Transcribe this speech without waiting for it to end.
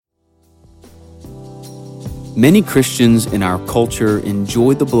Many Christians in our culture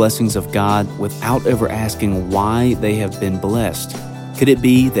enjoy the blessings of God without ever asking why they have been blessed. Could it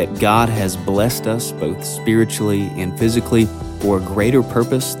be that God has blessed us both spiritually and physically for a greater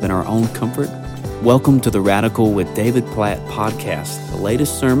purpose than our own comfort? Welcome to the Radical with David Platt podcast, the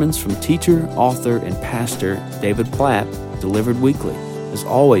latest sermons from teacher, author, and pastor David Platt, delivered weekly. As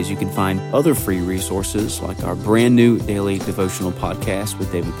always, you can find other free resources like our brand new daily devotional podcast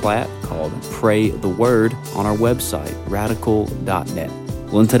with David Platt called Pray the Word on our website, radical.net.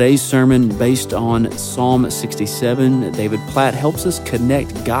 Well, in today's sermon, based on Psalm 67, David Platt helps us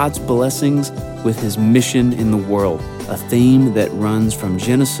connect God's blessings with His mission in the world, a theme that runs from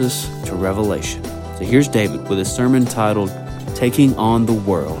Genesis to Revelation. So here's David with a sermon titled Taking on the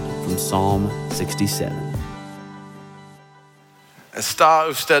World from Psalm 67. Está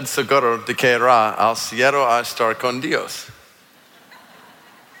usted seguro de que irá al cielo a estar con Dios?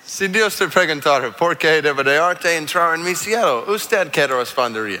 Si Dios te preguntara por qué debería entrar en mi cielo, ¿usted qué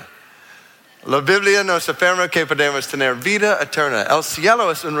respondería? La Biblia nos afirma que podemos tener vida eterna. El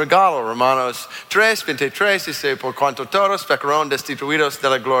cielo es un regalo, Romanos 3:23 dice, por cuanto todos pecaron destituidos de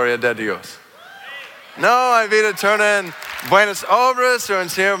la gloria de Dios. No hay vida eterna en buenas obras o en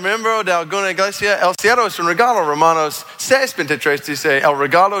ser miembro de alguna iglesia. El cielo es un regalo. Romanos 6:23 dice, el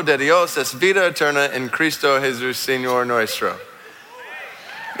regalo de Dios es vida eterna en Cristo Jesús, Señor nuestro.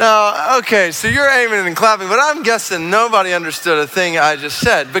 Now, okay, so you're aiming and clapping, but I'm guessing nobody understood a thing I just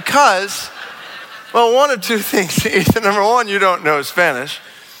said because, well, one of two things. Either number one, you don't know Spanish,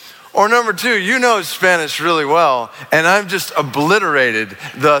 or number two, you know Spanish really well, and I've just obliterated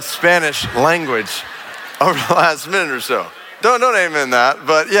the Spanish language over the last minute or so. Don't amen that,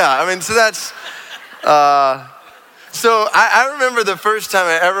 but yeah, I mean, so that's, so I remember the first time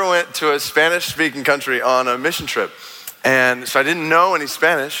I ever went to a Spanish-speaking country on a mission trip, and so I didn't know any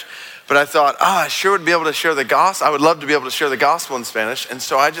Spanish, but I thought, I sure would be able to share the gospel. I would love to be able to share the gospel in Spanish, and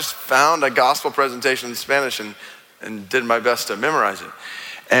so I just found a gospel presentation in Spanish and did my best to memorize it.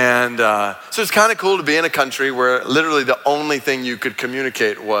 And so it's kind of cool to be in a country where literally the only thing you could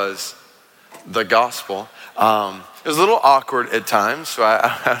communicate was the gospel. It was a little awkward at times, so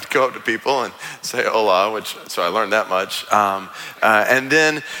I would go up to people and say hola, so I learned that much. And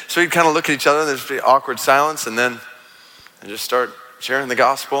then, so we'd kind of look at each other, and there'd be awkward silence, and then I'd just start sharing the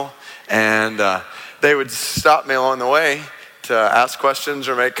gospel. And they would stop me along the way to ask questions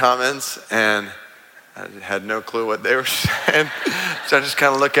or make comments, and I had no clue what they were saying. So I just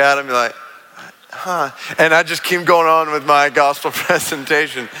kind of look at them and be like, huh. And I just keep going on with my gospel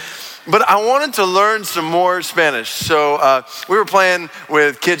presentation. But I wanted to learn some more Spanish. So we were playing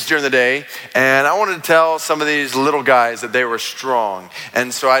with kids during the day, and I wanted to tell some of these little guys that they were strong.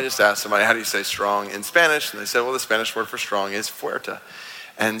 And so I just asked somebody, how do you say strong in Spanish? And they said, well, the Spanish word for strong is fuerte.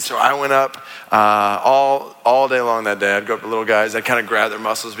 And so I went up all day long that day. I'd go up to little guys. I'd kind of grab their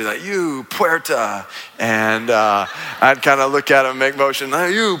muscles, be like, you puerta. And I'd kind of look at them, make motion,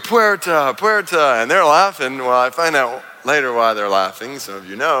 you puerta, puerta. And they're laughing. Well, I find out later why they're laughing. Some of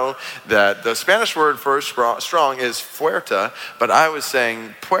you know that the Spanish word for strong is fuerte, but I was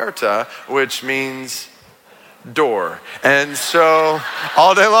saying puerta, which means door. And so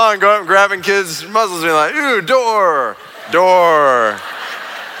all day long, go up grabbing kids' muscles, being like, ooh, door, door.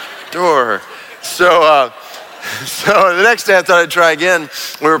 Door. So the next day I thought I'd try again.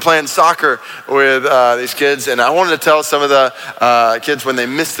 We were playing soccer with these kids, and I wanted to tell some of the kids when they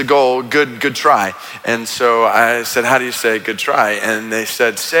missed the goal, good try. And so I said, how do you say good try? And they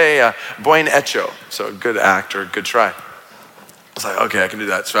said, say buen hecho. So good act or good try. I was like, okay, I can do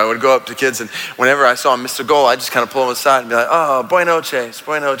that. So I would go up to kids, and whenever I saw them miss a goal, I'd just kind of pull them aside and be like, oh, buen noches.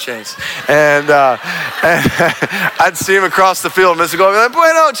 And I'd see them across the field, miss a goal, and be like,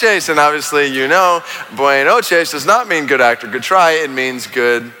 buen noches. And obviously, you know, buen noches does not mean good act or good try. It means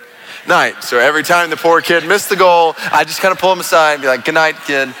good night. So every time the poor kid missed the goal, I just kind of pull him aside and be like, good night,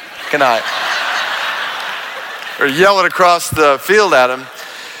 kid, good night. Or yell it across the field at him.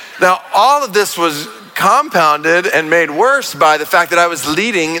 Now, all of this was compounded and made worse by the fact that I was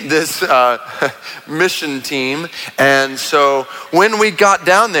leading this mission team. And so when we got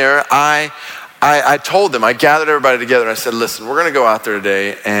down there, I told them, I gathered everybody together and I said, listen, we're gonna go out there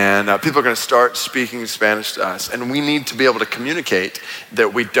today and people are gonna start speaking Spanish to us, and we need to be able to communicate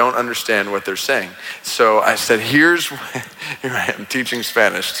that we don't understand what they're saying. So I said, here I am teaching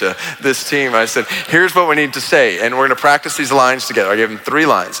Spanish to this team. I said, here's what we need to say, and we're gonna practice these lines together. I gave them 3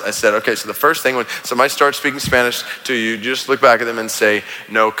 lines. I said, okay, so the first thing, when somebody starts speaking Spanish to you, just look back at them and say,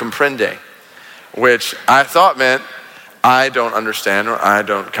 no comprende, which I thought meant I don't understand or I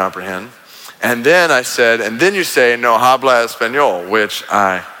don't comprehend. And then I said, and then you say, no habla español, which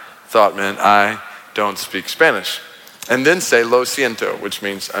I thought meant I don't speak Spanish. And then say lo siento, which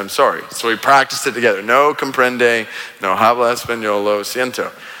means I'm sorry. So we practiced it together. No comprende, no habla español, lo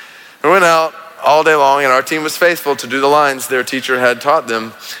siento. We went out all day long, and our team was faithful to do the lines their teacher had taught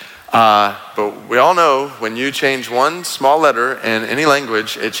them. But we all know when you change one small letter in any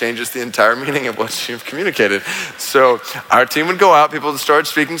language, it changes the entire meaning of what you've communicated. So our team would go out, people would start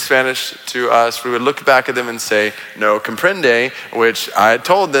speaking Spanish to us. We would look back at them and say, no comprende, which I had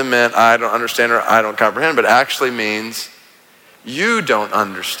told them meant I don't understand or I don't comprehend, but actually means you don't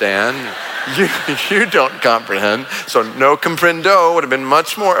understand, you don't comprehend. So no comprendo would have been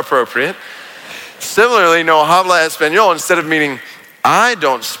much more appropriate. Similarly, no habla español, instead of meaning I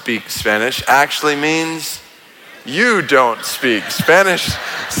don't speak Spanish, actually means you don't speak Spanish.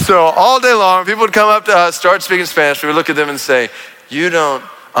 So all day long, people would come up to us, start speaking Spanish. We would look at them and say, you don't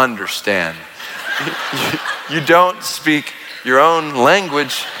understand. You don't speak your own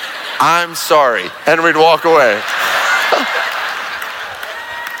language. I'm sorry. And we'd walk away.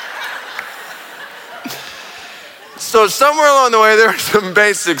 So somewhere along the way, there were some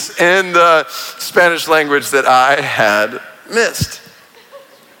basics in the Spanish language that I had missed.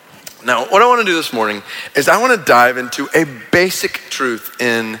 Now, what I want to do this morning is I want to dive into a basic truth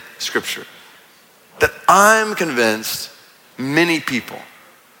in Scripture that I'm convinced many people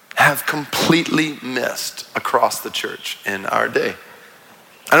have completely missed across the church in our day.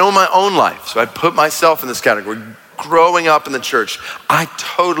 I know in my own life, so I put myself in this category. Growing up in the church, I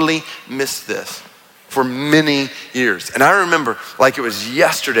totally missed this for many years. And I remember like it was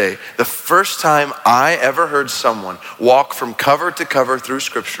yesterday, the first time I ever heard someone walk from cover to cover through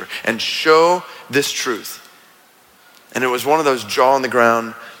Scripture and show this truth. And it was one of those jaw on the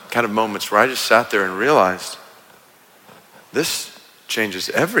ground kind of moments where I just sat there and realized this changes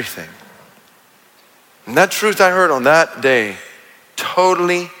everything. And that truth I heard on that day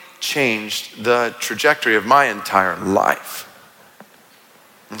totally changed the trajectory of my entire life.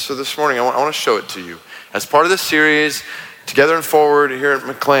 And so this morning, I want to show it to you. As part of this series, Together and Forward here at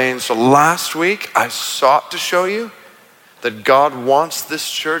McLean. So last week, I sought to show you that God wants this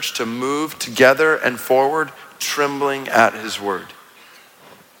church to move together and forward, trembling at his word.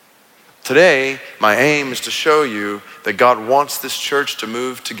 Today, my aim is to show you that God wants this church to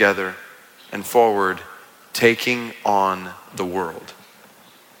move together and forward, taking on the world.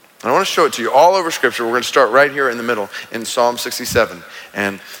 And I want to show it to you all over Scripture. We're going to start right here in the middle in Psalm 67.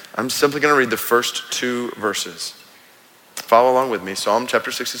 And I'm simply going to read the first two verses. Follow along with me. Psalm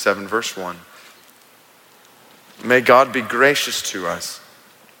chapter 67, verse 1. May God be gracious to us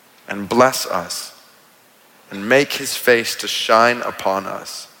and bless us and make his face to shine upon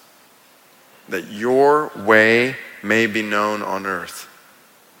us, that your way may be known on earth,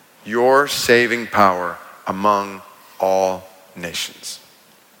 your saving power among all nations.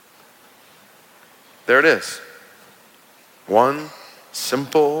 There it is. One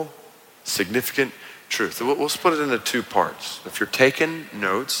simple, significant truth. We'll split it into two parts. If you're taking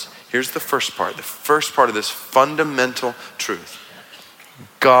notes, here's the first part. The first part of this fundamental truth.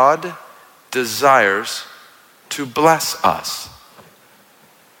 God desires to bless us.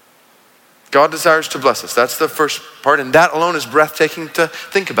 God desires to bless us. That's the first part, and that alone is breathtaking to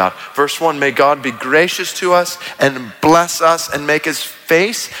think about. Verse 1, may God be gracious to us and bless us and make his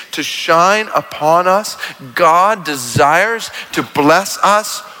face to shine upon us. God desires to bless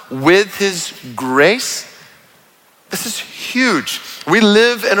us with his grace. This is huge. We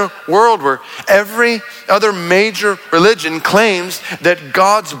live in a world where every other major religion claims that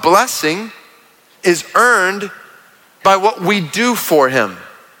God's blessing is earned by what we do for him.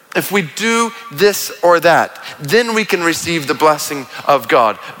 If we do this or that, then we can receive the blessing of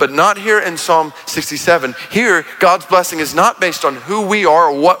God. But not here in Psalm 67. Here, God's blessing is not based on who we are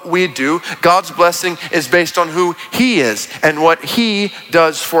or what we do. God's blessing is based on who he is and what he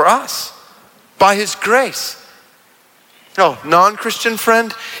does for us by his grace. Oh, non-Christian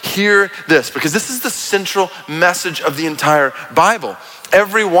friend, hear this, because this is the central message of the entire Bible.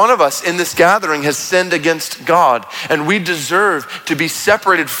 Every one of us in this gathering has sinned against God, and we deserve to be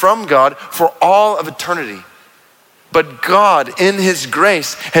separated from God for all of eternity. But God, in his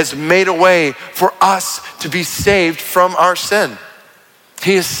grace, has made a way for us to be saved from our sin.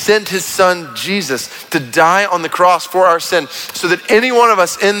 He has sent his son, Jesus, to die on the cross for our sin so that any one of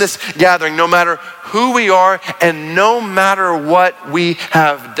us in this gathering, no matter who we are and no matter what we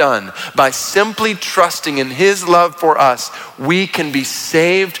have done, by simply trusting in his love for us, we can be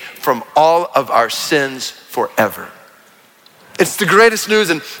saved from all of our sins forever. It's the greatest news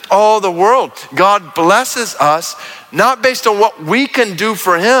in all the world. God blesses us not based on what we can do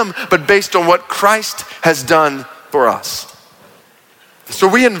for him, but based on what Christ has done for us. So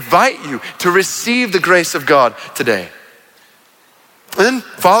we invite you to receive the grace of God today. And then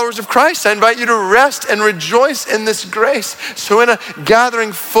followers of Christ, I invite you to rest and rejoice in this grace. So in a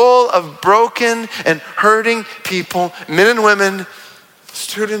gathering full of broken and hurting people, men and women,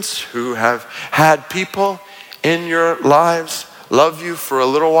 students who have had people in your lives love you for a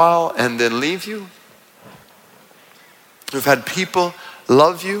little while and then leave you, who've had people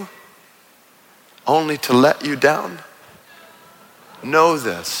love you only to let you down, know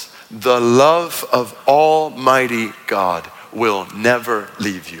this: the love of Almighty God will never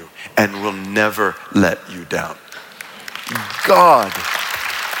leave you and will never let you down. God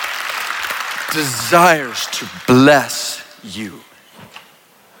desires to bless you.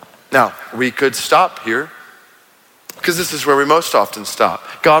 Now, we could stop here because this is where we most often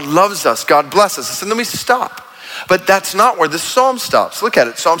stop. God loves us, God blesses us, and then we stop. But that's not where this psalm stops. Look at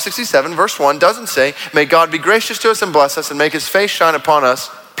it. Psalm 67, verse 1 doesn't say, may God be gracious to us and bless us and make his face shine upon us,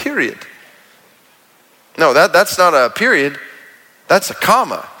 period. No, that's not a period. That's a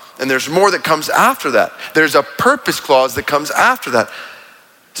comma. And there's more that comes after that. There's a purpose clause that comes after that.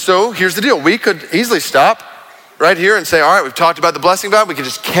 So here's the deal. We could easily stop right here and say, all right, we've talked about the blessing of God. We can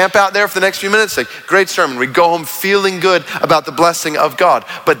just camp out there for the next few minutes, say, great sermon. We go home feeling good about the blessing of God.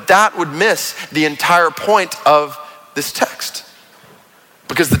 But that would miss the entire point of this text.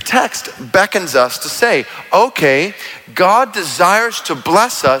 Because the text beckons us to say, okay, God desires to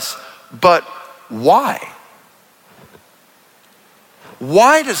bless us, but why?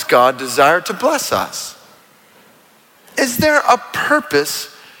 Why does God desire to bless us? Is there a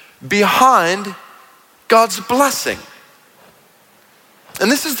purpose behind God's blessing? And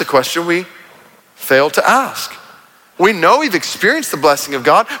this is the question we fail to ask. We know we've experienced the blessing of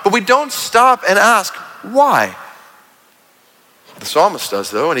God, but we don't stop and ask why. The psalmist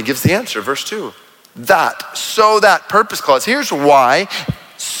does, though, and he gives the answer, verse 2. That purpose clause. Here's why: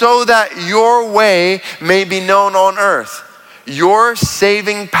 so that your way may be known on earth, your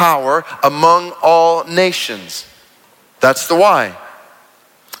saving power among all nations. That's the why.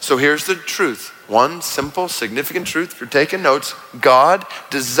 So here's the truth. One simple, significant truth, if you're taking notes: God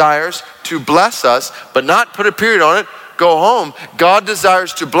desires to bless us, but not put a period on it, go home. God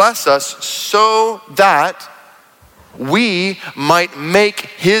desires to bless us so that we might make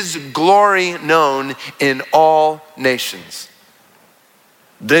his glory known in all nations.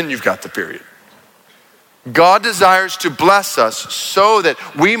 Then you've got the period. God desires to bless us so that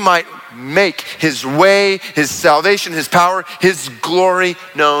we might make his way, his salvation, his power, his glory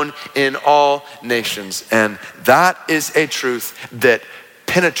known in all nations. And that is a truth that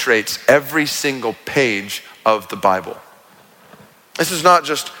penetrates every single page of the Bible. This is not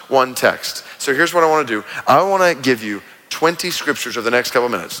just one text. So here's what I want to do. I want to give you 20 scriptures over the next couple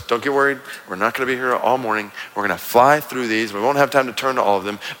of minutes. Don't get worried. We're not going to be here all morning. We're going to fly through these. We won't have time to turn to all of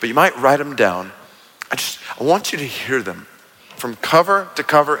them, but you might write them down. I want you to hear them from cover to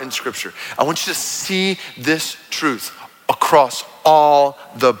cover in scripture. I want you to see this truth across all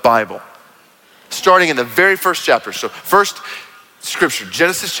the Bible. Starting in the very first chapter. So first scripture,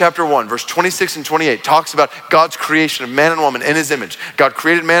 Genesis chapter 1, verse 26 and 28, talks about God's creation of man and woman in his image. God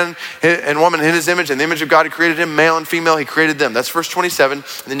created man and woman in his image. In the image of God, he created him, male and female, he created them. That's verse 27. And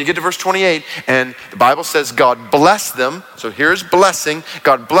then you get to verse 28, and the Bible says God blessed them. So here's blessing.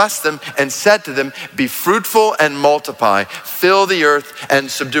 God blessed them and said to them, be fruitful and multiply, fill the earth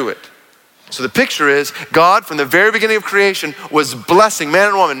and subdue it. So the picture is God, from the very beginning of creation, was blessing man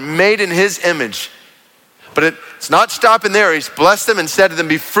and woman made in his image. But it's not stopping there. He's blessed them and said to them,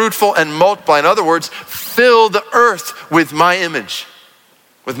 be fruitful and multiply. In other words, fill the earth with my image,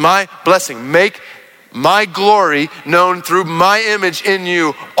 with my blessing. Make my glory known through my image in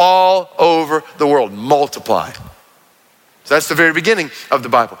you all over the world. Multiply. So that's the very beginning of the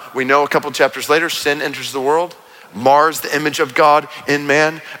Bible. We know a couple chapters later, sin enters the world, mars the image of God in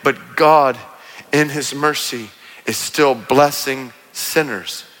man, but God, in his mercy, is still blessing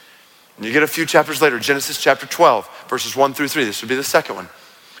sinners. And you get a few chapters later, Genesis chapter 12, verses 1 through 3. This would be the second one.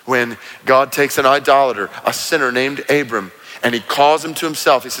 When God takes an idolater, a sinner named Abram, and he calls him to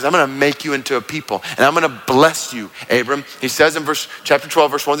himself. He says, I'm going to make you into a people, and I'm going to bless you, Abram. He says in chapter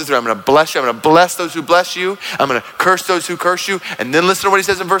 12, verse 1 through 3, I'm going to bless you. I'm going to bless those who bless you. I'm going to curse those who curse you. And then listen to what he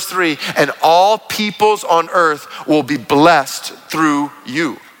says in verse 3, and all peoples on earth will be blessed through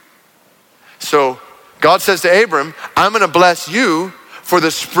you. So God says to Abram, I'm going to bless you for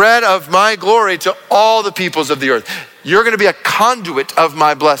the spread of my glory to all the peoples of the earth. You're going to be a conduit of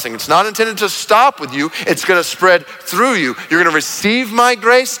my blessing. It's not intended to stop with you. It's going to spread through you. You're going to receive my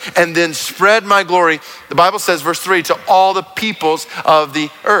grace and then spread my glory. The Bible says, verse 3, to all the peoples of the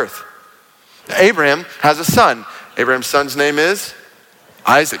earth. Abraham has a son. Abraham's son's name is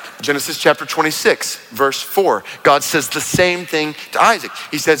Isaac, Genesis chapter 26, verse 4. God says the same thing to Isaac.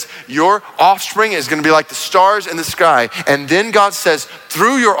 He says, your offspring is gonna be like the stars in the sky. And then God says,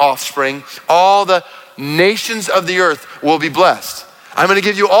 through your offspring, all the nations of the earth will be blessed. I'm gonna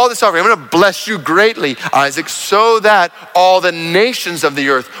give you all this offering. I'm gonna bless you greatly, Isaac, so that all the nations of the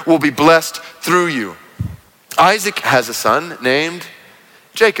earth will be blessed through you. Isaac has a son named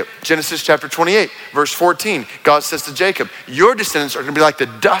Jacob. Genesis chapter 28, verse 14. God says to Jacob, your descendants are gonna be like the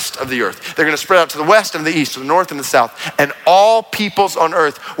dust of the earth. They're gonna spread out to the west and the east, to the north and the south, and all peoples on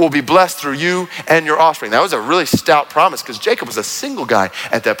earth will be blessed through you and your offspring. That was a really stout promise because Jacob was a single guy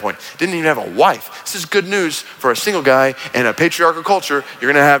at that point. Didn't even have a wife. This is good news for a single guy in a patriarchal culture.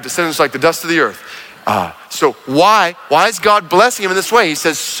 You're gonna have descendants like the dust of the earth. So why is God blessing him in this way? He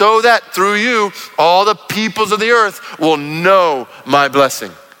says, so that through you, all the peoples of the earth will know my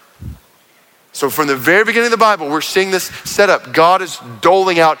blessing. So from the very beginning of the Bible, we're seeing this set up. God is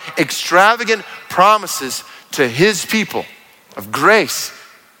doling out extravagant promises to his people of grace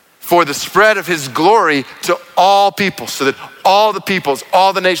for the spread of his glory to all people, so that all the peoples,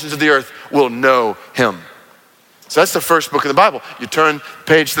 all the nations of the earth will know him. So that's the first book of the Bible. You turn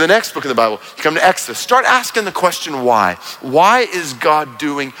page to the next book of the Bible. You come to Exodus. Start asking the question, why? Why is God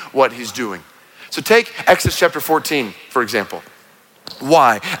doing what he's doing? So take Exodus chapter 14, for example.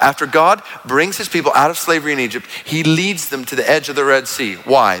 Why? After God brings his people out of slavery in Egypt, he leads them to the edge of the Red Sea.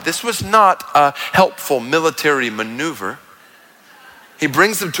 Why? This was not a helpful military maneuver. He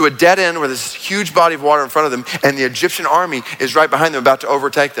brings them to a dead end where there's this huge body of water in front of them, and the Egyptian army is right behind them about to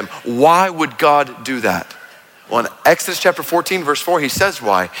overtake them. Why would God do that? Well, in Exodus chapter 14, verse 4, he says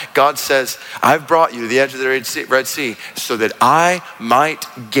why. God says, I've brought you to the edge of the Red Sea so that I might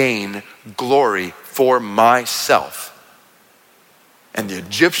gain glory for myself. And the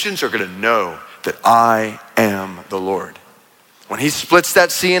Egyptians are gonna know that I am the Lord. When he splits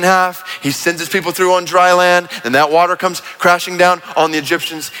that sea in half, he sends his people through on dry land, and that water comes crashing down on the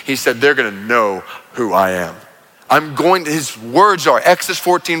Egyptians. He said, they're gonna know who I am. His words are, Exodus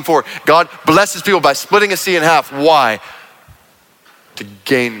 14:4, God blesses people by splitting a sea in half. Why? To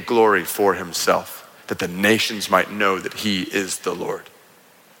gain glory for himself, that the nations might know that he is the Lord.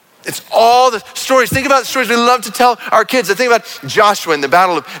 It's all the stories. Think about the stories we love to tell our kids. I think about Joshua in the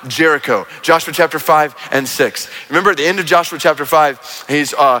Battle of Jericho, Joshua chapter 5 and 6. Remember at the end of Joshua chapter 5,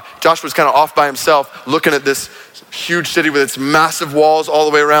 Joshua's kind of off by himself looking at this huge city with its massive walls all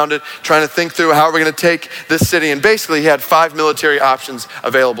the way around it, trying to think through how are we gonna take this city. And basically he had 5 military options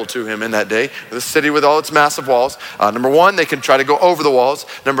available to him in that day. The city with all its massive walls. Number 1, they could try to go over the walls.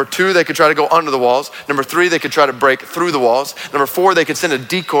 Number 2, they could try to go under the walls. Number 3, they could try to break through the walls. Number 4, they could send a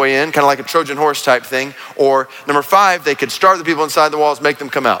decoy in, kind of like a Trojan horse type thing. Or number 5, they could starve the people inside the walls, make them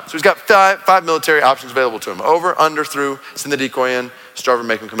come out. So he's got five military options available to him. Over, under, through, send the decoy in, starve them,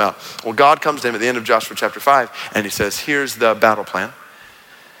 make them come out. Well, God comes to him at the end of Joshua chapter 5 and he says, here's the battle plan.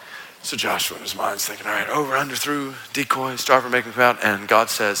 So Joshua in his mind's thinking, all right, over, under, through, decoy, starve them, make them come out. And God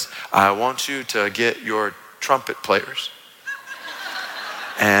says, I want you to get your trumpet players.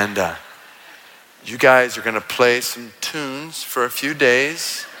 And you guys are gonna play some tunes for a few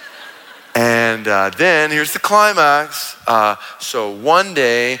days. And then here's the climax. So one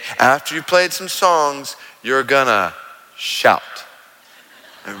day after you played some songs, you're gonna shout.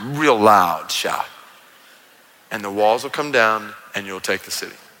 A real loud shout. And the walls will come down and you'll take the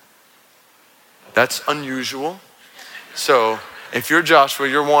city. That's unusual. So if you're Joshua,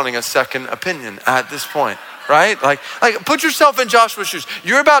 you're wanting a second opinion at this point, right? Like put yourself in Joshua's shoes.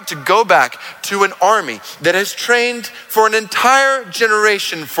 You're about to go back to an army that has trained for an entire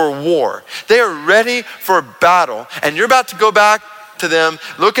generation for war. They are ready for battle, and you're about to go back to them,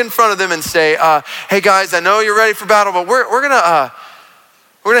 look in front of them and say, hey guys, I know you're ready for battle, but we're gonna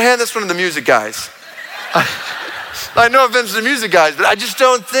hand this one to the music guys. I know offense to the music guys, but I just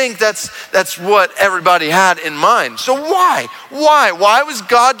don't think that's what everybody had in mind. So why? Why was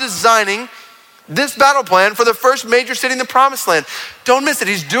God designing this battle plan for the first major city in the promised land? Don't miss it.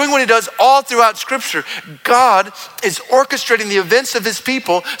 He's doing what he does all throughout scripture. God is orchestrating the events of his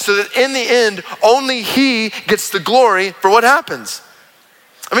people so that in the end, only he gets the glory for what happens.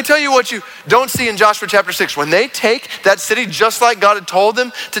 Let me tell you what you don't see in Joshua chapter 6. When they take that city just like God had told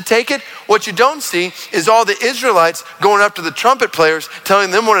them to take it, what you don't see is all the Israelites going up to the trumpet players, telling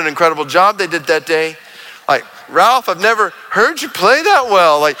them what an incredible job they did that day. Like, Ralph, I've never heard you play that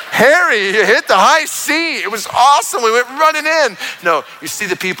well. Like, Harry, you hit the high C. It was awesome. We went running in. No, you see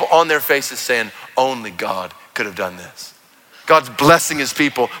the people on their faces saying, only God could have done this. God's blessing his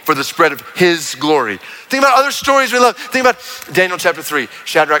people for the spread of his glory. Think about other stories we love. Think about Daniel chapter 3,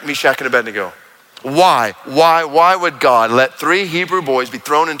 Shadrach, Meshach, and Abednego. Why would God let 3 Hebrew boys be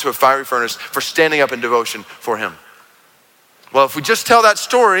thrown into a fiery furnace for standing up in devotion for him? Well, if we just tell that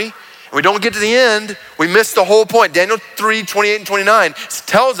story and we don't get to the end, we miss the whole point. Daniel 3, 28 and 29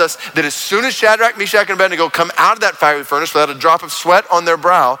 tells us that as soon as Shadrach, Meshach, and Abednego come out of that fiery furnace without a drop of sweat on their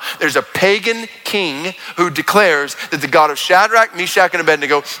brow, there's a pagan king who declares that the God of Shadrach, Meshach, and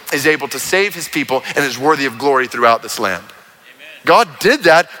Abednego is able to save his people and is worthy of glory throughout this land. Amen. God did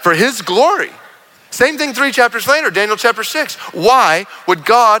that for his glory. Same thing 3 chapters later, Daniel chapter 6. Why would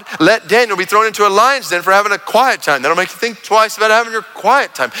God let Daniel be thrown into a lion's den for having a quiet time? That'll make you think twice about having your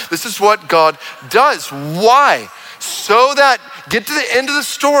quiet time. This is what God does. Why? So that, get to the end of the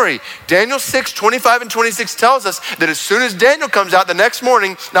story. Daniel 6, 25 and 26 tells us that as soon as Daniel comes out the next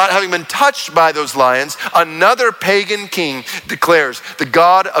morning, not having been touched by those lions, another pagan king declares, the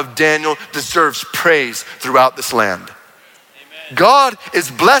God of Daniel deserves praise throughout this land. God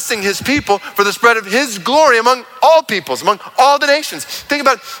is blessing his people for the spread of his glory among all peoples, among all the nations. Think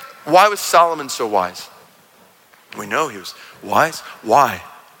about, why was Solomon so wise? We know he was wise. Why?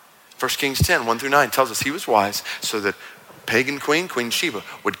 1 Kings 10, 1 through 9 tells us he was wise so that pagan queen, Queen Sheba,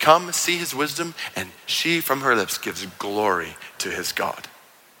 would come see his wisdom, and she from her lips gives glory to his God.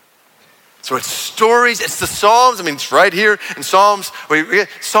 So it's stories, it's the Psalms. I mean, it's right here in Psalms.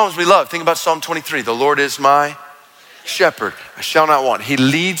 Psalms we love. Think about Psalm 23. The Lord is my shepherd, I shall not want. He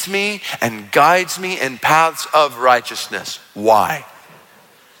leads me and guides me in paths of righteousness. Why?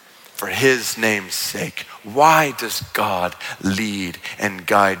 For his name's sake. Why does God lead and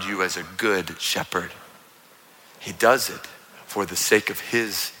guide you as a good shepherd? He does it for the sake of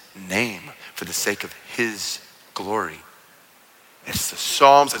his name, for the sake of his glory. It's the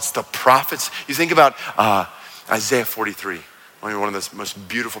Psalms, it's the prophets. You think about Isaiah 43. One of the most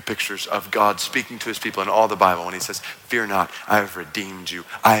beautiful pictures of God speaking to his people in all the Bible when he says, fear not, I have redeemed you.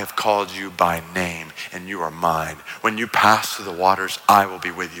 I have called you by name and you are mine. When you pass through the waters, I will be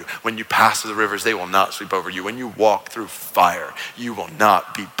with you. When you pass through the rivers, they will not sweep over you. When you walk through fire, you will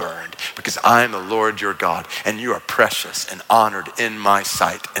not be burned, because I am the Lord your God, and you are precious and honored in my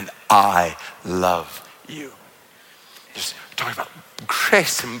sight, and I love you. Just talking about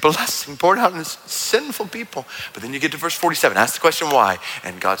grace and blessing poured out on this sinful people. But then you get to verse 47, ask the question why,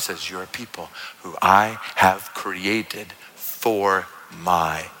 and God says, you're a people who I have created for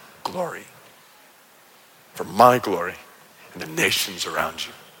my glory. For my glory and the nations around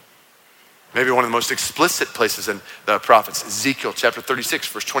you. Maybe one of the most explicit places in the prophets, Ezekiel chapter 36,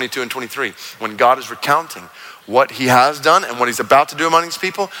 verse 22 and 23, when God is recounting what he has done and what he's about to do among his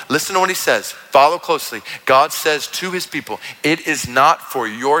people, listen to what he says. Follow closely. God says to his people, it is not for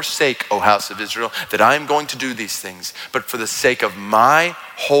your sake, O house of Israel, that I am going to do these things, but for the sake of my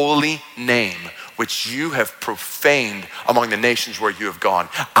holy name, which you have profaned among the nations where you have gone.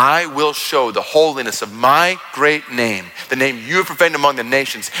 I will show the holiness of my great name, the name you have profaned among the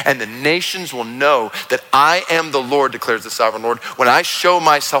nations, and the nations will know that I am the Lord, declares the sovereign Lord, when I show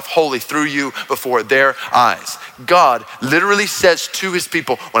myself holy through you before their eyes. God literally says to his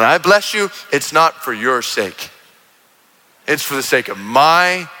people, when I bless you, it's not for your sake. It's for the sake of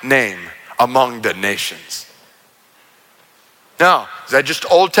my name among the nations. Now, is that just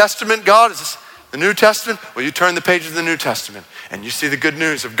Old Testament God? Is this the New Testament? Well, you turn the page of the New Testament and you see the good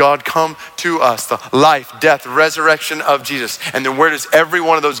news of God come to us, the life, death, resurrection of Jesus. And then where does every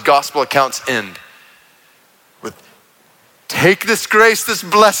one of those gospel accounts end? With take this grace, this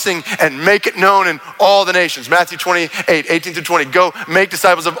blessing, and make it known in all the nations. Matthew 28, 18 through 20, go make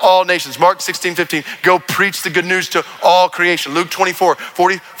disciples of all nations. Mark 16, 15, go preach the good news to all creation. Luke 24,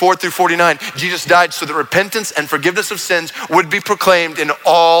 44 through 49, Jesus died so that repentance and forgiveness of sins would be proclaimed in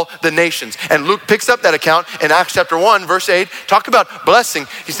all the nations. And Luke picks up that account in Acts chapter 1, verse 8, talk about blessing.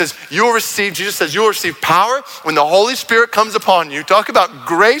 He says, Jesus says, you will receive power when the Holy Spirit comes upon you. Talk about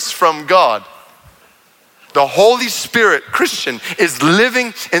grace from God. The Holy Spirit, Christian, is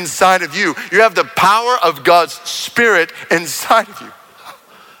living inside of you. You have the power of God's Spirit inside of you.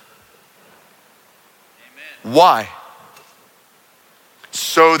 Amen. Why?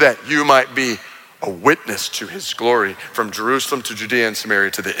 So that you might be a witness to his glory from Jerusalem to Judea and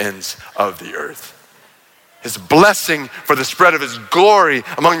Samaria to the ends of the earth. His blessing for the spread of his glory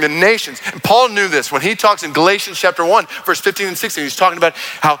among the nations. And Paul knew this when he talks in Galatians chapter 1, verse 15 and 16. He's talking about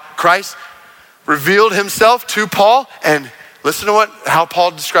how Christ revealed himself to Paul, and listen to how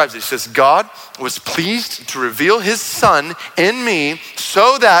Paul describes it. He says, God was pleased to reveal his son in me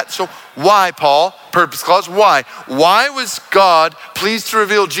so Why, Paul? Purpose clause, why? Why was God pleased to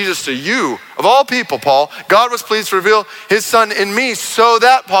reveal Jesus to you? Of all people, Paul, God was pleased to reveal his son in me so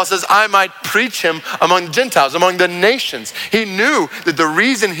that, Paul says, I might preach him among the Gentiles, among the nations. He knew that the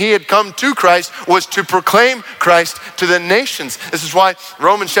reason he had come to Christ was to proclaim Christ to the nations. This is why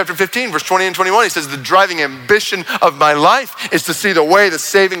Romans chapter 15, verse 20 and 21, he says, the driving ambition of my life is to see the way, the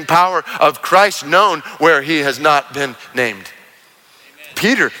saving power of Christ known where he has not been named.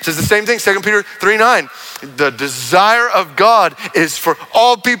 Peter says the same thing, 2 Peter 3:9. The desire of God is for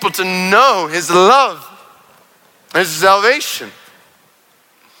all people to know his love, his salvation.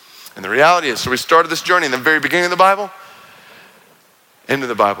 And the reality is, so we started this journey in the very beginning of the Bible, into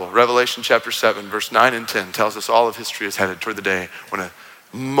the Bible. Revelation chapter 7, verse 9 and 10 tells us all of history is headed toward the day when a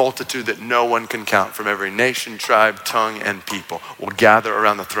multitude that no one can count from every nation, tribe, tongue, and people will gather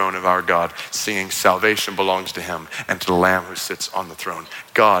around the throne of our God, singing salvation belongs to him and to the Lamb who sits on the throne.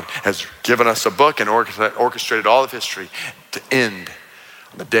 God has given us a book and orchestrated all of history to end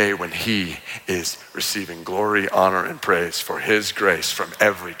on the day when he is receiving glory, honor, and praise for his grace from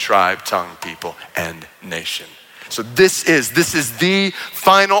every tribe, tongue, people, and nation. So this is the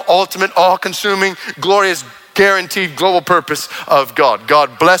final, ultimate, all-consuming, glorious, guaranteed global purpose of God.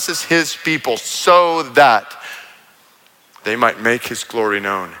 God blesses his people so that they might make his glory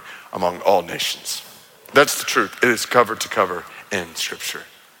known among all nations. That's the truth. It is cover to cover in Scripture.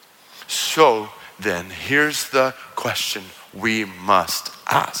 So then, here's the question we must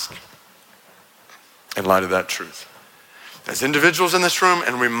ask in light of that truth. As individuals in this room,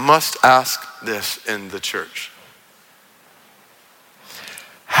 and we must ask this in the church.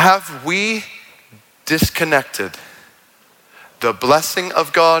 Have we disconnected the blessing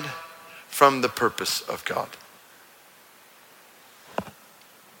of God from the purpose of God?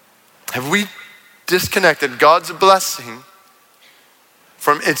 Have we disconnected God's blessing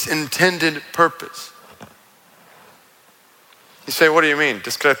from its intended purpose? You say, what do you mean?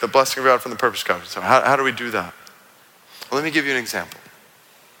 Disconnect the blessing of God from the purpose of God. So how do we do that? Well, let me give you an example.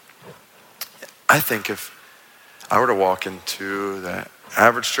 I think if I were to walk into the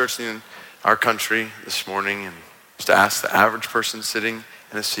average church in our country this morning and just to ask the average person sitting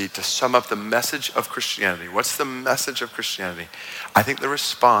in a seat to sum up the message of Christianity. What's the message of Christianity? I think the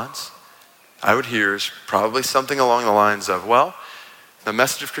response I would hear is probably something along the lines of, well, the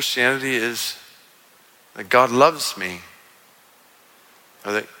message of Christianity is that God loves me,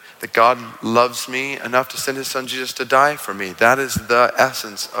 or that God loves me enough to send his son Jesus to die for me. That is the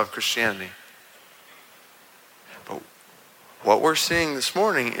essence of Christianity. What we're seeing this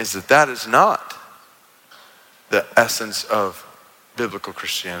morning is that that is not the essence of biblical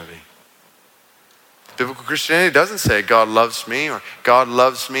Christianity. Biblical Christianity doesn't say God loves me or God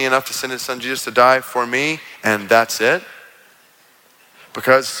loves me enough to send his son Jesus to die for me and that's it.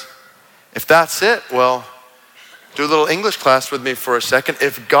 Because if that's it, well, do a little English class with me for a second.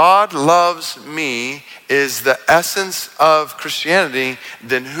 If God loves me is the essence of Christianity,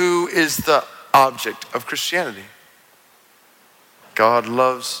 then who is the object of Christianity? God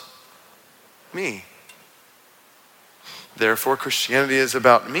loves me. Therefore, Christianity is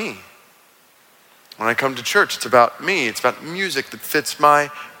about me. When I come to church, it's about me. It's about music that fits my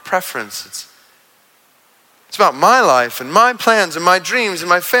preference. It's about my life and my plans and my dreams and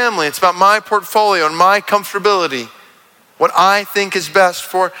my family. It's about my portfolio and my comfortability, what I think is best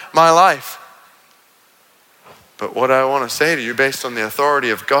for my life. But what I want to say to you based on the authority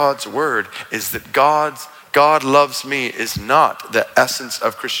of God's word is that God loves me is not the essence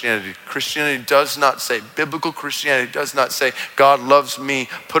of Christianity. Christianity does not say, biblical Christianity does not say, God loves me,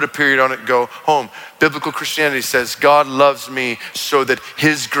 put a period on it, go home. Biblical Christianity says, God loves me so that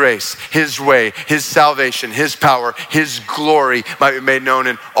his grace, his way, his salvation, his power, his glory might be made known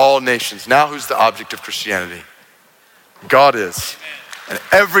in all nations. Now who's the object of Christianity? God is. And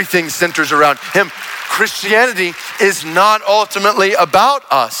everything centers around him. Christianity is not ultimately about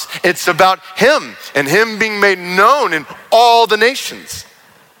us. It's about him and him being made known in all the nations.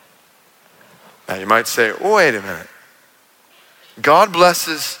 Now you might say, wait a minute. God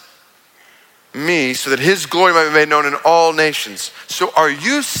blesses me so that his glory might be made known in all nations. So are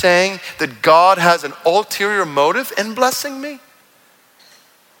you saying that God has an ulterior motive in blessing me?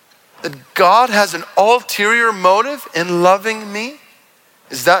 That God has an ulterior motive in loving me?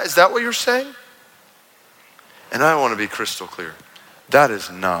 Is that what you're saying? And I want to be crystal clear. That is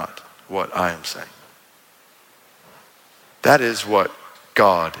not what I am saying. That is what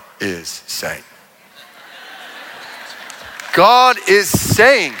God is saying. God is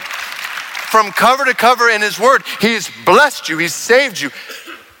saying from cover to cover in his word, he has blessed you, he's saved you,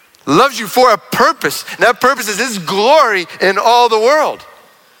 loves you for a purpose. And that purpose is his glory in all the world.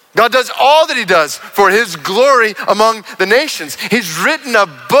 God does all that he does for his glory among the nations. He's written a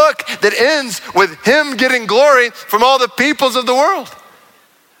book that ends with him getting glory from all the peoples of the world.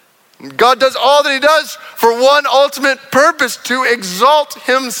 God does all that he does for one ultimate purpose, to exalt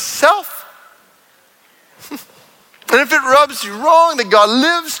himself. And if it rubs you wrong that God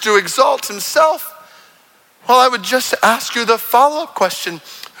lives to exalt himself, well, I would just ask you the follow-up question: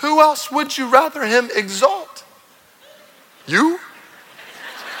 who else would you rather him exalt? You?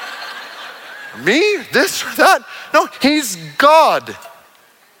 Me? This or that? No, he's God.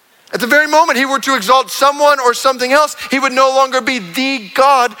 At the very moment he were to exalt someone or something else, he would no longer be the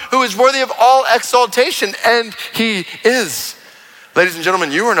God who is worthy of all exaltation, and he is. Ladies and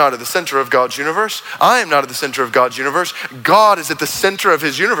gentlemen, you are not at the center of God's universe. I am not at the center of God's universe. God is at the center of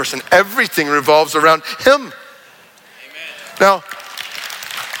his universe, and everything revolves around him. Amen. Now,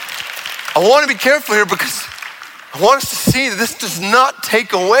 I want to be careful here, because I want us to see that this does not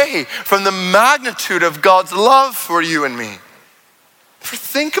take away from the magnitude of God's love for you and me.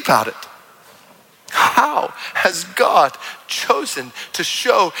 Think about it. How has God chosen to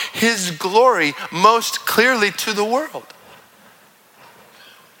show his glory most clearly to the world?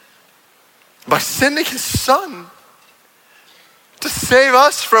 By sending his son to save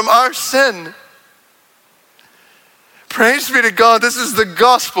us from our sin. Praise be to God. This is the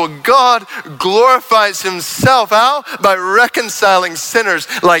gospel. God glorifies himself. How? By reconciling sinners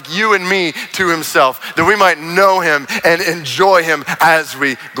like you and me to himself, that we might know him and enjoy him as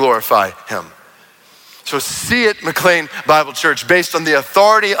we glorify him. So see it, McLean Bible Church, based on the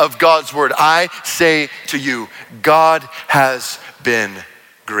authority of God's word, I say to you, God has been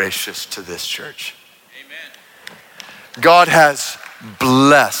gracious to this church. Amen. God has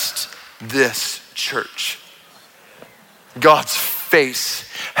blessed this church. God's face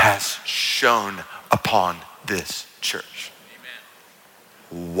has shone upon this church.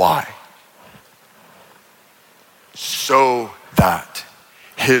 Amen. Why? So that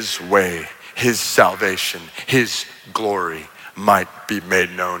his way, his salvation, his glory might be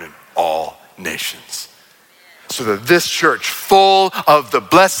made known in all nations. So that this church, full of the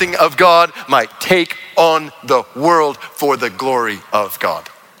blessing of God, might take on the world for the glory of God.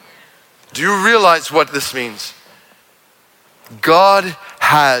 Do you realize what this means? God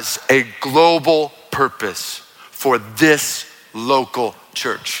has a global purpose for this local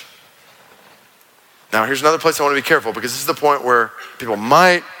church. Now, here's another place I want to be careful, because this is the point where people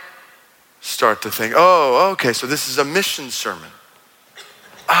might start to think, oh, okay, so this is a mission sermon.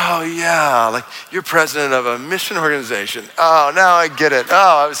 Oh yeah, like you're president of a mission organization. Oh, now I get it.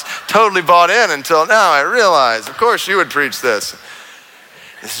 Oh, I was totally bought in until now I realize, of course you would preach this.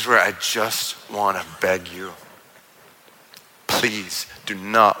 This is where I just want to beg you. Please do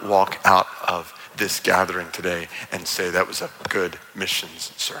not walk out of this gathering today and say that was a good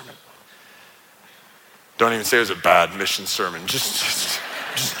missions sermon. Don't even say it was a bad mission sermon. Just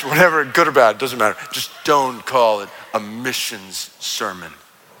whatever, good or bad, doesn't matter. Just don't call it a missions sermon.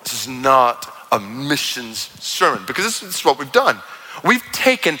 This is not a missions sermon, because this is what we've done. We've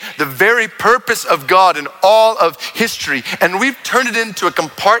taken the very purpose of God in all of history, and we've turned it into a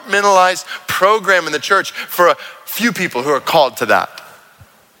compartmentalized program in the church for a few people who are called to that.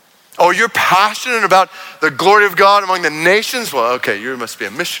 Oh, you're passionate about the glory of God among the nations? Well, okay, you must be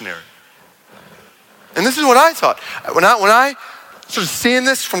a missionary. And this is what I thought. When I started seeing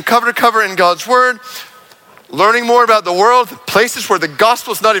this from cover to cover in God's word, learning more about the world, the places where the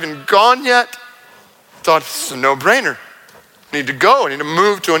gospel's not even gone yet, I thought this is a no-brainer. I need to go. I need to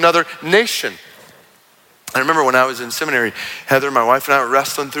move to another nation. I remember when I was in seminary, Heather, my wife, and I were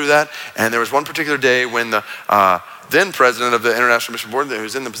wrestling through that. And there was one particular day when the then president of the International Mission Board,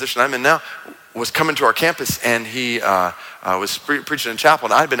 who's in the position I'm in now, was coming to our campus, and he was preaching in chapel,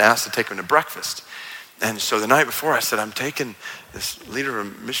 and I'd been asked to take him to breakfast. And so the night before, I said, I'm taking this leader of a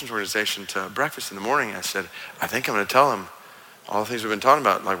missions organization to breakfast in the morning. I said, I think I'm going to tell him all the things we've been talking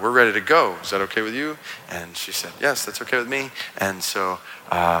about. Like, we're ready to go. Is that okay with you? And she said, yes, that's okay with me. And so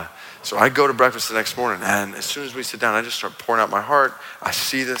I go to breakfast the next morning. And as soon as we sit down, I just start pouring out my heart. I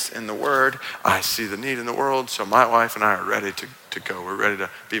see this in the word. I see the need in the world. So my wife and I are ready to go. We're ready to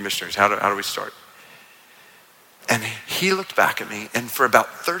be missionaries. How do we start? And he looked back at me, and for about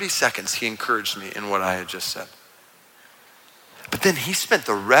 30 seconds, he encouraged me in what I had just said. But then he spent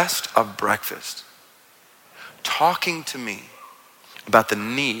the rest of breakfast talking to me about the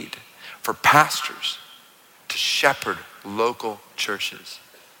need for pastors to shepherd local churches,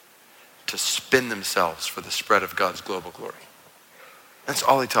 to spin themselves for the spread of God's global glory. That's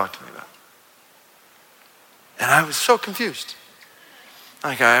all he talked to me about. And I was so confused.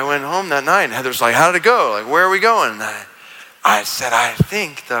 Like, I went home that night and Heather's like, how did it go? Like, where are we going? And I said, I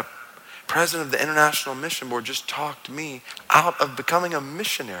think the president of the International Mission Board just talked me out of becoming a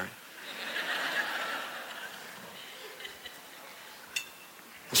missionary.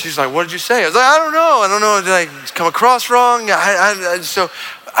 And she's like, what did you say? I was like, I don't know. Did I come across wrong? So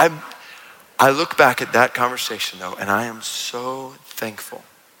I look back at that conversation though, and I am so thankful.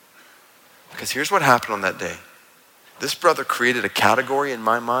 Because here's what happened on that day. This brother created a category in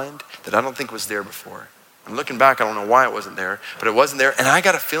my mind that I don't think was there before. I'm looking back, I don't know why it wasn't there, but it wasn't there. And I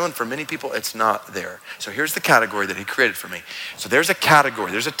got a feeling for many people, it's not there. So here's the category that he created for me. So there's a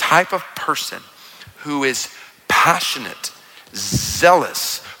category, there's a type of person who is passionate,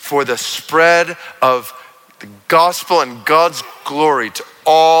 zealous for the spread of the gospel and God's glory to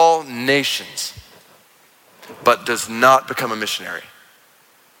all nations, but does not become a missionary.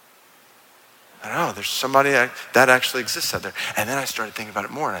 I don't know, there's somebody that actually exists out there. And then I started thinking about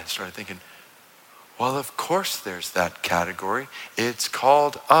it more, and I started thinking, well, of course there's that category. It's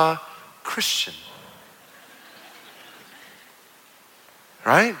called a Christian.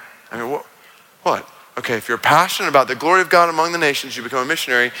 Right? I mean, what? Okay, if you're passionate about the glory of God among the nations, you become a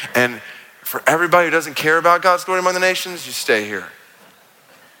missionary. And for everybody who doesn't care about God's glory among the nations, you stay here.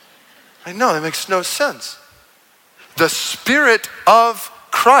 I know, that makes no sense. The Spirit of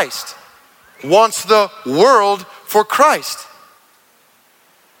Christ wants the world for Christ.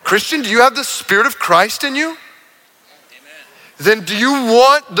 Christian, do you have the Spirit of Christ in you? Amen. Then do you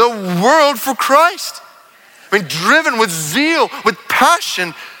want the world for Christ? I mean, driven with zeal, with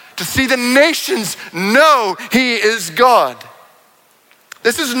passion to see the nations know He is God.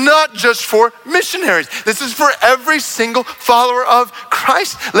 This is not just for missionaries. This is for every single follower of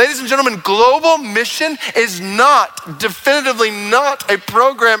Christ. Ladies and gentlemen, global mission is definitively not a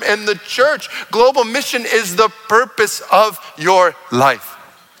program in the church. Global mission is the purpose of your life.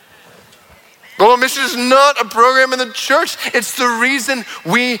 Global mission is not a program in the church. It's the reason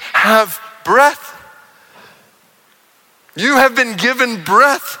we have breath. You have been given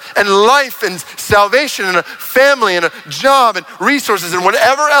breath and life and salvation and a family and a job and resources and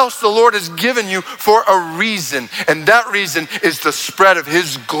whatever else the Lord has given you for a reason. And that reason is the spread of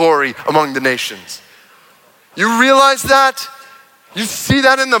His glory among the nations. You realize that? You see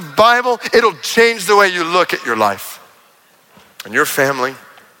that in the Bible? It'll change the way you look at your life and your family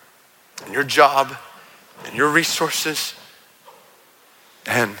and your job and your resources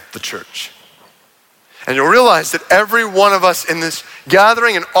and the church. And you'll realize that every one of us in this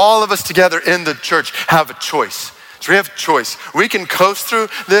gathering and all of us together in the church have a choice. So we have a choice. We can coast through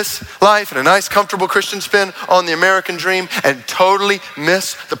this life in a nice, comfortable Christian spin on the American dream and totally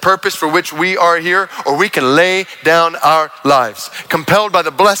miss the purpose for which we are here, or we can lay down our lives, compelled by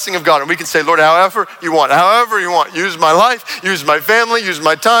the blessing of God. And we can say, Lord, however you want, use my life, use my family, use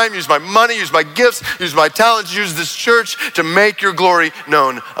my time, use my money, use my gifts, use my talents, use this church to make your glory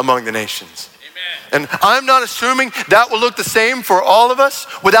known among the nations. And I'm not assuming that will look the same for all of us.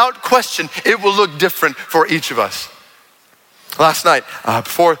 Without question, it will look different for each of us. Last night,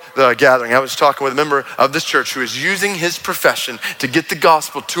 before the gathering, I was talking with a member of this church who is using his profession to get the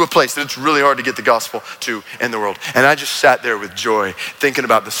gospel to a place that it's really hard to get the gospel to in the world. And I just sat there with joy, thinking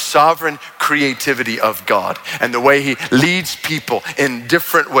about the sovereign creativity of God and the way He leads people in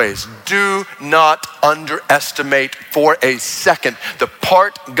different ways. Do not underestimate for a second the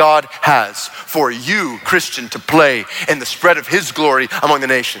part God has for you, Christian, to play in the spread of His glory among the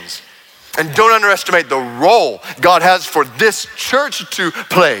nations. And don't underestimate the role God has for this church to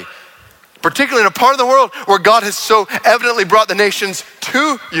play, particularly in a part of the world where God has so evidently brought the nations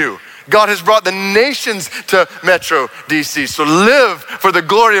to you. God has brought the nations to Metro DC. So live for the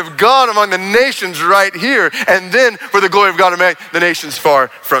glory of God among the nations right here, and then for the glory of God among the nations far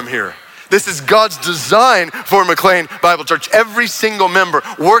from here. This is God's design for McLean Bible Church. Every single member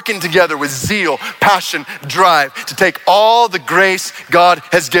working together with zeal, passion, drive to take all the grace God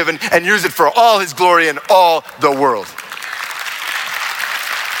has given and use it for all His glory in all the world.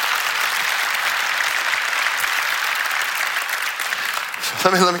 So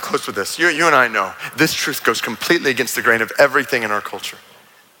let me close with this. You and I know this truth goes completely against the grain of everything in our culture.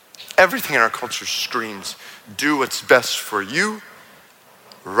 Everything in our culture screams, do what's best for you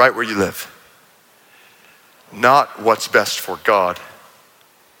right where you live. Not what's best for God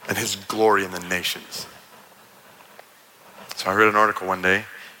and His glory in the nations. So I read an article one day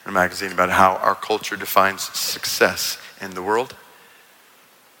in a magazine about how our culture defines success in the world.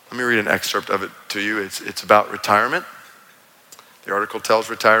 Let me read an excerpt of it to you. It's about retirement. The article tells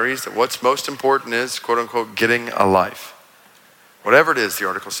retirees that what's most important is, quote unquote, getting a life. Whatever it is, the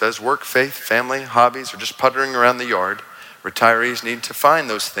article says, work, faith, family, hobbies, or just puttering around the yard, retirees need to find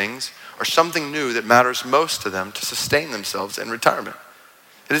those things or something new that matters most to them to sustain themselves in retirement.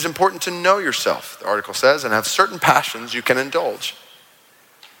 It is important to know yourself, the article says, and have certain passions you can indulge.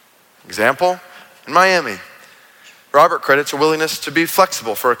 Example, in Miami, Robert credits a willingness to be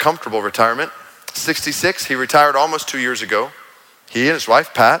flexible for a comfortable retirement. 66, he retired almost 2 years ago. He and his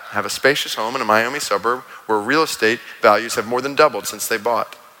wife, Pat, have a spacious home in a Miami suburb where real estate values have more than doubled since they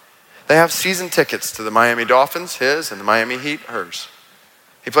bought. They have season tickets to the Miami Dolphins, his, and the Miami Heat, hers.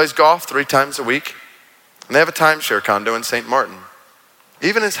 He plays golf 3 times a week, and they have a timeshare condo in St. Martin.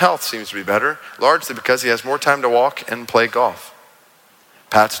 Even his health seems to be better, largely because he has more time to walk and play golf.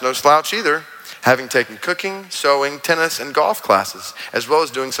 Pat's no slouch either, having taken cooking, sewing, tennis, and golf classes, as well as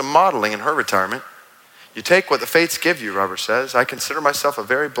doing some modeling in her retirement. You take what the fates give you, Robert says. I consider myself a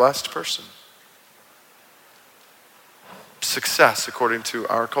very blessed person. Success, according to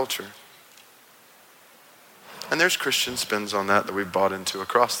our culture. And there's Christian spins on that we've bought into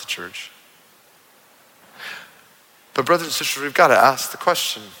across the church. But brothers and sisters, we've got to ask the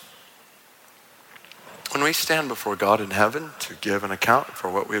question. When we stand before God in heaven to give an account for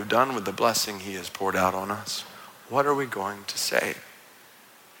what we've done with the blessing he has poured out on us, what are we going to say?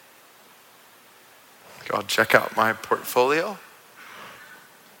 God, check out my portfolio.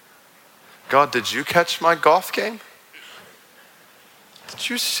 God, did you catch my golf game? Did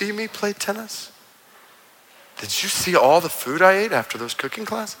you see me play tennis? Did you see all the food I ate after those cooking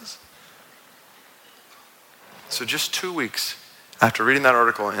classes? So just 2 weeks after reading that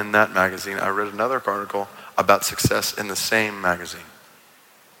article in that magazine, I read another article about success in the same magazine.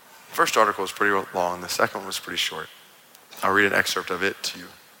 The first article was pretty long. The second one was pretty short. I'll read an excerpt of it to you.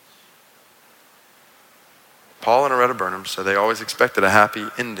 Paul and Aretta Burnham said they always expected a happy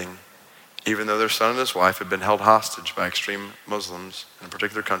ending, even though their son and his wife had been held hostage by extreme Muslims in a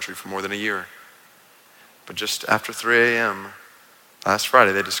particular country for more than a year. But just after 3 a.m. last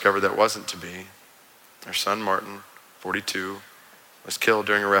Friday, they discovered that wasn't to be. Their son, Martin, 42, was killed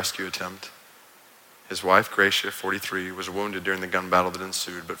during a rescue attempt. His wife, Gracia, 43, was wounded during the gun battle that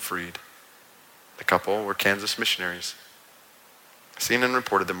ensued, but freed. The couple were Kansas missionaries. CNN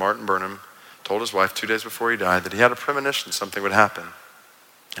reported that Martin Burnham told his wife 2 days before he died that he had a premonition something would happen.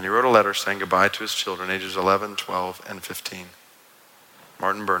 And he wrote a letter saying goodbye to his children, ages 11, 12, and 15.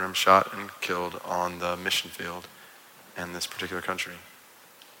 Martin Burnham shot and killed on the mission field in this particular country.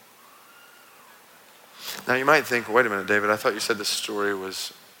 Now you might think, wait a minute, David, I thought you said this story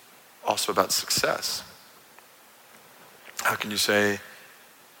was also about success. How can you say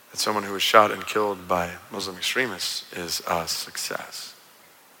that someone who was shot and killed by Muslim extremists is a success?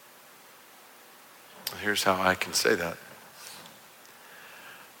 Here's how I can say that.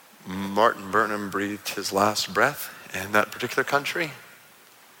 Martin Burnham breathed his last breath in that particular country.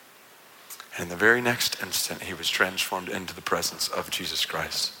 And in the very next instant, he was transformed into the presence of Jesus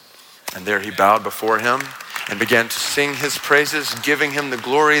Christ. And there he bowed before him and began to sing his praises, giving him the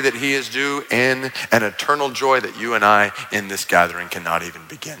glory that he is due in an eternal joy that you and I in this gathering cannot even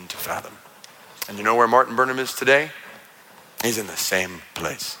begin to fathom. And you know where Martin Burnham is today? He's in the same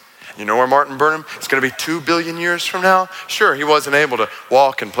place. You know where Martin Burnham is going to be 2 billion years from now? Sure, he wasn't able to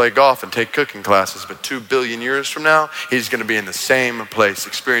walk and play golf and take cooking classes, but 2 billion years from now, he's going to be in the same place,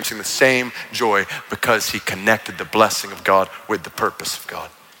 experiencing the same joy because he connected the blessing of God with the purpose of God.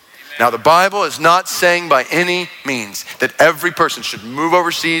 Now, the Bible is not saying by any means that every person should move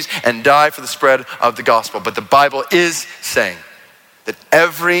overseas and die for the spread of the gospel, but the Bible is saying that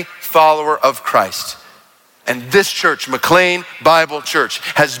every follower of Christ, and this church, McLean Bible Church,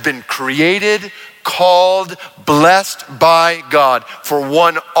 has been created, called, blessed by God for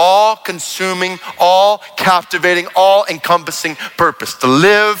one all-consuming, all-captivating, all-encompassing purpose: to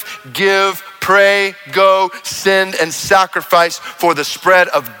live, give, pray, go, send, and sacrifice for the spread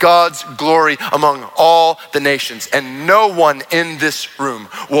of God's glory among all the nations. And no one in this room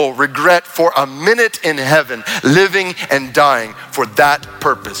will regret for a minute in heaven living and dying for that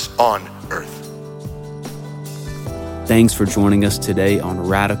purpose on earth. Thanks for joining us today on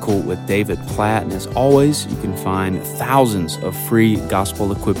Radical with David Platt. And as always, you can find thousands of free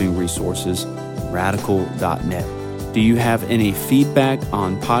gospel equipping resources at radical.net. Do you have any feedback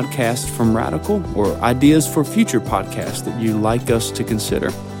on podcasts from Radical or ideas for future podcasts that you'd like us to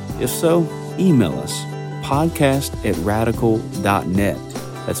consider? If so, email us, podcast@radical.net.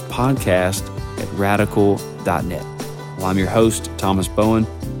 That's podcast@radical.net. Well, I'm your host, Thomas Bowen.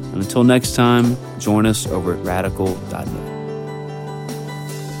 And until next time, join us over at radical.net.